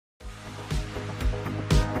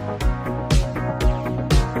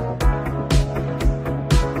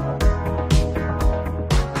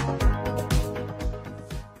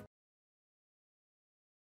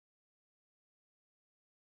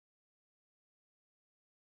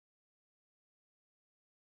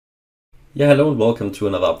Yeah, hello and welcome to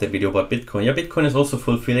another update video about Bitcoin. Yeah, Bitcoin is also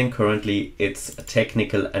fulfilling currently its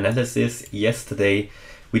technical analysis. Yesterday,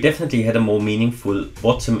 we definitely had a more meaningful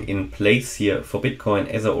bottom in place here for Bitcoin,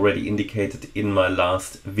 as I already indicated in my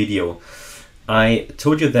last video. I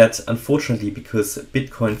told you that unfortunately, because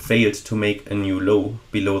Bitcoin failed to make a new low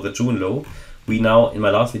below the June low, we now, in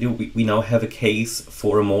my last video, we now have a case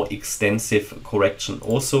for a more extensive correction,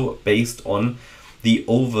 also based on the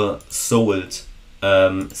oversold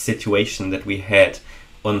situation that we had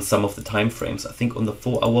on some of the time frames. I think on the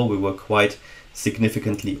 4 hour we were quite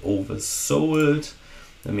significantly oversold.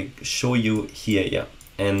 Let me show you here, yeah,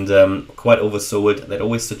 and quite oversold. That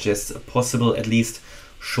always suggests a possible, at least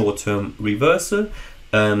short-term reversal.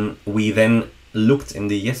 We then looked in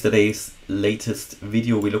the yesterday's latest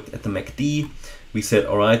video, we looked at the MACD. We said,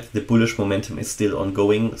 all right, the bullish momentum is still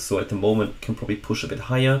ongoing, so at the moment can probably push a bit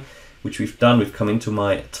higher, which we've done. We've come into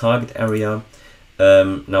my target area.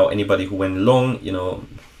 Now anybody who went long, you know,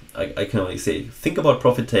 I can only say think about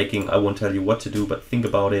profit taking. I won't tell you what to do, but think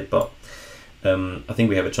about it. But I think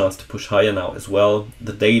we have a chance to push higher now as well.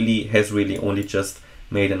 The daily has really only just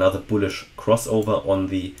made another bullish crossover on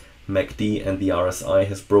the MACD, and the RSI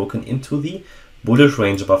has broken into the bullish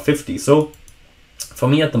range above 50. So for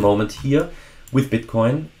me at the moment here with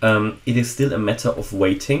Bitcoin, it is still a matter of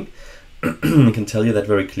waiting. I can tell you that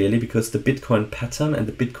very clearly, because the Bitcoin pattern and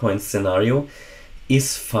the Bitcoin scenario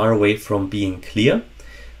is far away from being clear.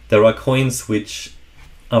 There are coins which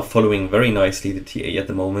are following very nicely the TA at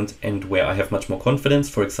the moment, and where I have much more confidence.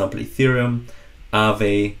 For example, Ethereum,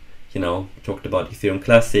 Aave, you know, we talked about Ethereum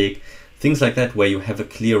Classic, things like that, where you have a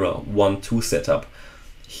clearer 1-2 setup.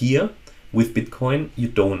 Here with Bitcoin, you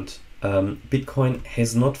don't. Bitcoin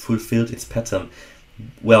has not fulfilled its pattern.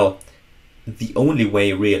 Well, the only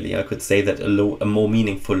way really I could say that a more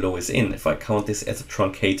meaningful low is in, if I count this as a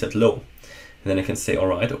truncated low. And then I can say, all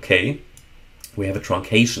right, okay, we have a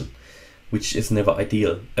truncation, which is never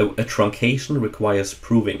ideal. A truncation requires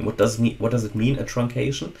proving. What does it mean, a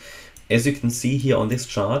truncation? As you can see here on this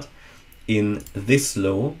chart, in this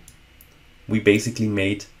low, we basically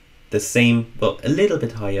made the same, well, a little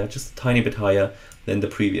bit higher, just a tiny bit higher than the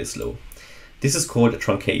previous low. This is called a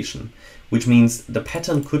truncation, which means the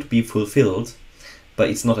pattern could be fulfilled, but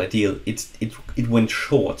it's not ideal. It went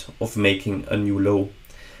short of making a new low.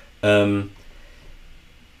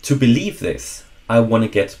 To believe this, I want to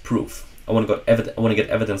get proof. I want to get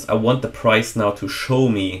evidence. I want the price now to show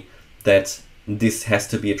me that this has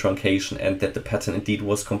to be a truncation and that the pattern indeed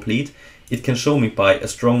was complete. It can show me by a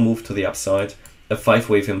strong move to the upside, a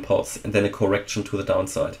 5-wave impulse, and then a correction to the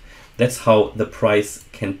downside. That's how the price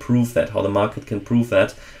can prove that, how the market can prove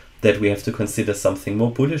that we have to consider something more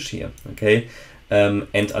bullish here, okay? And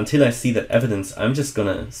until I see that evidence, I'm just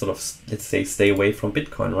gonna sort of, let's say, stay away from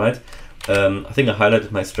Bitcoin, right? I think I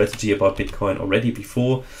highlighted my strategy about Bitcoin already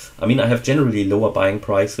before. I mean, I have generally lower buying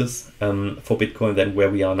prices for Bitcoin than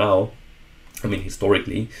where we are now. I mean,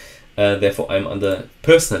 historically. Therefore, I'm under,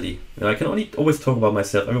 personally, and I can only always talk about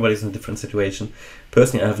myself, everybody's in a different situation.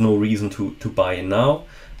 Personally, I have no reason to buy in now.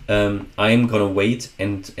 I'm gonna wait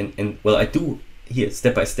and well, I do here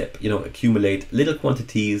step by step, you know, accumulate little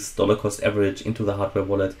quantities, dollar cost average into the hardware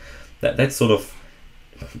wallet. That's sort of,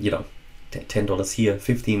 you know, $10 here,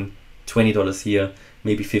 $15, $20 here,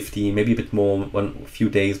 maybe 50, maybe a bit more a few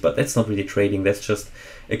days, but that's not really trading. That's just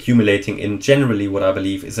accumulating in generally what I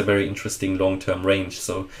believe is a very interesting long-term range.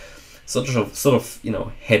 So sort of, you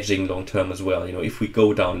know, hedging long-term as well. You know, if we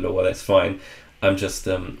go down lower, that's fine. I'm just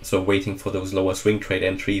sort of waiting for those lower swing trade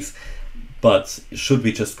entries. But should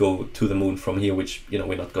we just go to the moon from here, which, you know,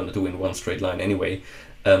 we're not going to do in one straight line anyway,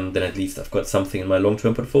 then at least I've got something in my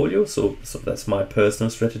long-term portfolio. So that's my personal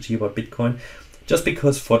strategy about Bitcoin. Just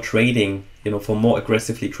because for trading, you know, for more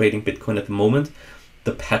aggressively trading Bitcoin at the moment,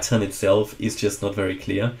 the pattern itself is just not very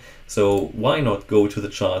clear. So why not go to the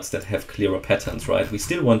charts that have clearer patterns, right? We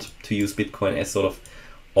still want to use Bitcoin as sort of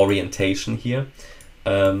orientation here.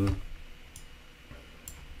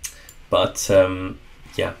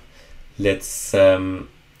 Yeah, let's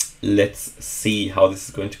see how this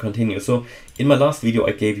is going to continue. So in my last video,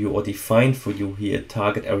 I gave you or defined for you here a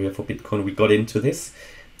target area for Bitcoin. We got into this.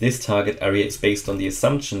 This target area is based on the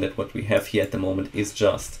assumption that what we have here at the moment is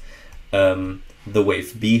just the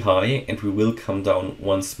wave B high, and we will come down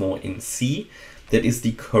once more in C. That is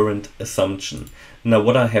the current assumption. Now,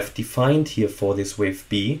 what I have defined here for this wave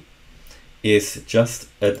B is just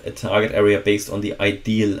a target area based on the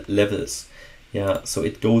ideal levels. Yeah, so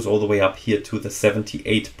it goes all the way up here to the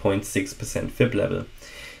 78.6% fib level.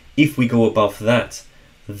 If we go above that,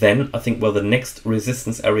 then I think, well, the next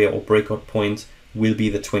resistance area or breakout point will be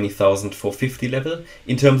the $20,450 level.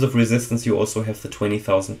 In terms of resistance, you also have the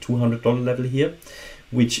 $20,200 level here,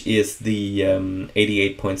 which is the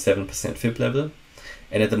 88.7% fib level.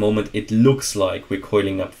 And at the moment, it looks like we're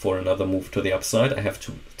coiling up for another move to the upside. I have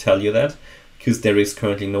to tell you that, because there is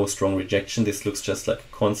currently no strong rejection. This looks just like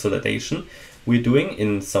a consolidation we're doing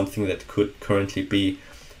in something that could currently be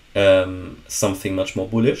something much more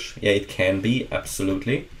bullish. Yeah, it can be,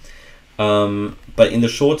 absolutely. But in the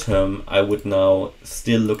short term, I would now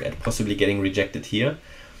still look at possibly getting rejected here.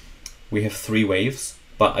 We have 3 waves,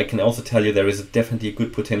 but I can also tell you there is definitely a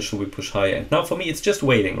good potential we push higher. And now for me, it's just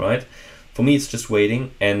waiting, right? For me, it's just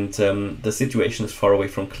waiting, and the situation is far away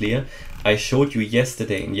from clear. I showed you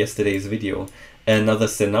yesterday, in yesterday's video, another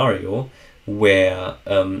scenario where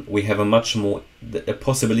we have a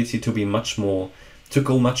possibility to be much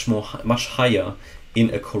higher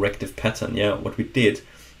in a corrective pattern. Yeah, what we did,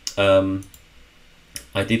 I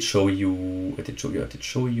did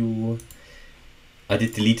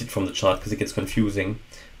delete it from the chart because it gets confusing.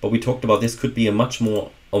 But we talked about this could be a much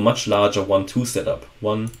larger 1-2 setup.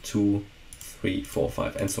 1, 2, 3, 4,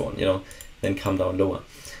 5, and so on, you know, then come down lower.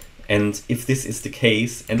 And if this is the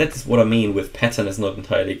case, and that is what I mean with pattern is not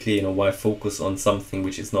entirely clear, you know, why focus on something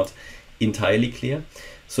which is not entirely clear.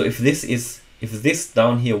 So if this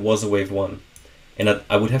down here was a wave 1, and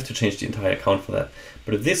I would have to change the entire account for that,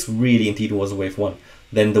 but if this really indeed was a wave 1,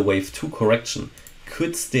 then the wave 2 correction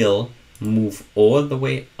could still move all the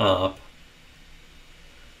way up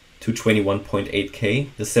to 21.8k,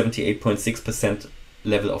 the 78.6%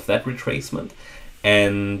 level of that retracement.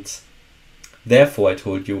 And therefore I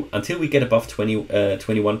told you, until we get above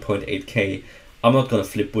 21.8k, I'm not going to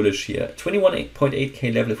flip bullish here.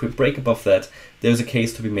 21.8k level, if we break above that, there's a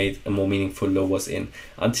case to be made a more meaningful lowers in.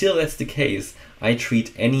 Until that's the case, I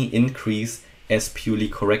treat any increase as purely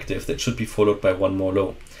corrective. That should be followed by one more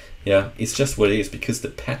low. Yeah, it's just what it is, because the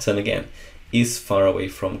pattern, again, is far away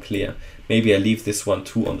from clear. Maybe I leave this one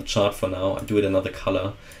too on the chart for now. I do it another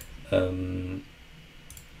color.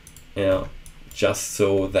 Yeah, just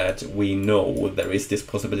so that we know there is this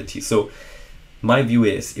possibility. So my view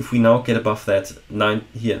is, if we now get above that 9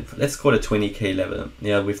 here, let's call it 20k level.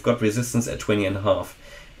 Yeah, we've got resistance at 20.5,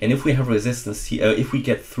 and if we have resistance here, if we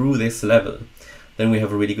get through this level, then we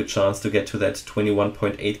have a really good chance to get to that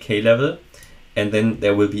 21.8k level, and then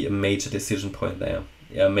there will be a major decision point there.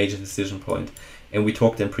 Yeah, major decision point. And we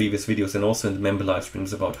talked in previous videos and also in the member live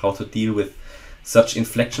streams about how to deal with such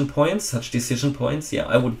inflection points, such decision points. Yeah,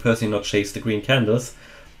 I would personally not chase the green candles.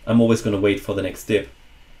 I'm always going to wait for the next dip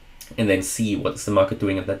and then see what's the market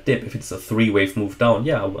doing at that dip. If it's a 3-wave move down,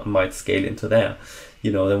 yeah, I might scale into there.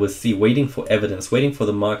 You know, then we'll see, waiting for evidence, waiting for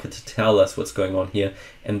the market to tell us what's going on here,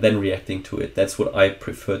 and then reacting to it. That's what I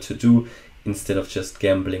prefer to do, instead of just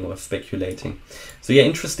gambling or speculating. So yeah,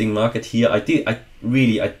 interesting market here. I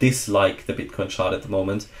dislike the Bitcoin chart at the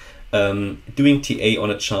moment. Doing TA on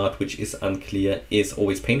a chart which is unclear is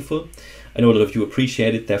always painful. I know a lot of you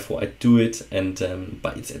appreciate it, therefore I do it, and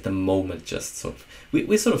but it's at the moment just sort of,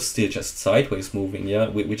 we're sort of still just sideways moving. Yeah,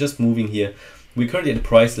 we're just moving here. We're currently at a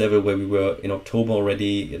price level where we were in October already.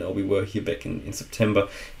 You know, we were here back in September.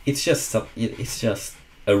 It's just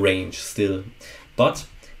a range still, but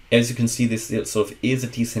as you can see, this sort of is a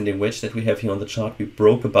descending wedge that we have here on the chart. We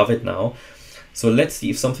broke above it now. So let's see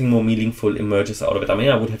if something more meaningful emerges out of it. I mean,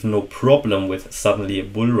 I would have no problem with suddenly a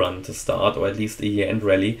bull run to start, or at least a year-end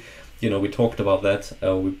rally. You know, we talked about that.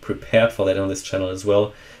 We prepared for that on this channel as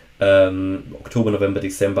well. October, November,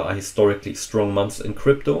 December are historically strong months in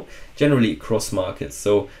crypto, generally across markets.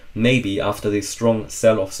 So maybe after these strong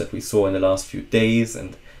sell-offs that we saw in the last few days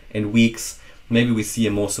and weeks, maybe we see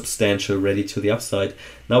a more substantial rally to the upside.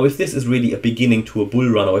 Now, if this is really a beginning to a bull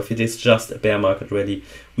run, or if it is just a bear market rally,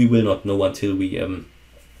 we will not know until we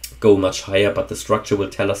go much higher, but the structure will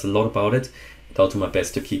tell us a lot about it. And I'll do my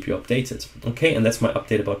best to keep you updated. Okay, and that's my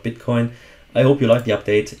update about Bitcoin. I hope you liked the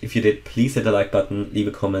update. If you did, please hit the like button, leave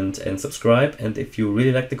a comment and subscribe. And if you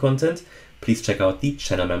really like the content, please check out the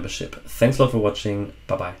channel membership. Thanks a lot for watching.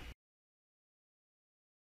 Bye-bye.